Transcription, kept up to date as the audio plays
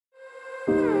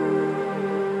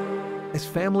As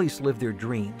families live their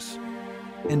dreams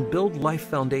and build life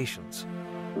foundations,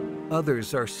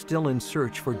 others are still in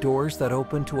search for doors that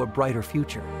open to a brighter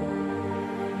future.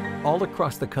 All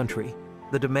across the country,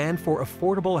 the demand for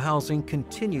affordable housing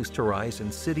continues to rise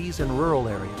in cities and rural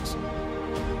areas.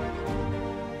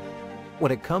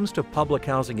 When it comes to public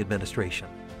housing administration,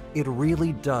 it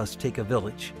really does take a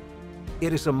village.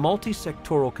 It is a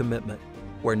multi-sectoral commitment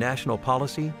where national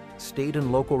policy, state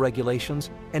and local regulations,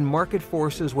 and market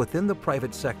forces within the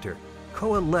private sector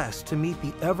coalesce to meet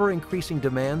the ever-increasing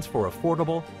demands for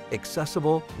affordable,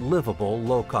 accessible, livable,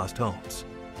 low-cost homes.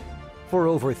 For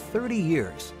over 30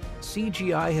 years,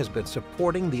 CGI has been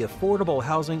supporting the affordable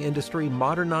housing industry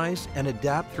modernize and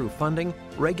adapt through funding,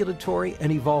 regulatory,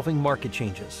 and evolving market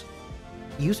changes.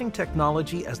 Using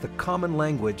technology as the common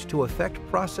language to effect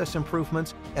process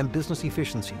improvements and business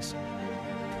efficiencies.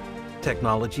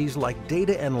 Technologies like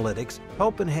data analytics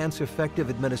help enhance effective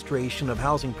administration of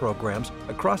housing programs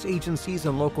across agencies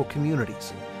and local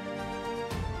communities.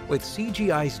 With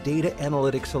CGI's data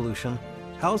analytics solution,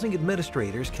 housing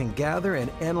administrators can gather and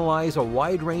analyze a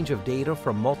wide range of data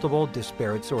from multiple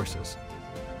disparate sources.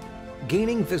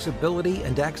 Gaining visibility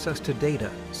and access to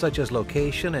data, such as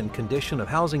location and condition of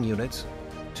housing units,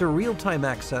 to real-time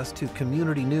access to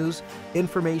community news,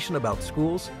 information about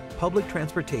schools, public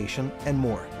transportation, and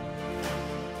more.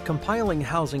 Compiling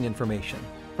housing information,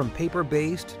 from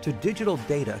paper-based to digital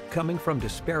data coming from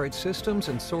disparate systems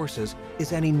and sources,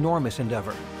 is an enormous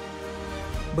endeavor.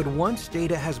 But once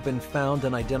data has been found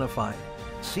and identified,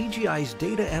 CGI's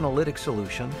data analytics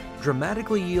solution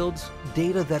dramatically yields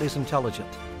data that is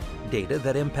intelligent, data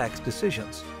that impacts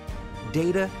decisions,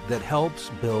 data that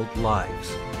helps build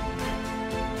lives.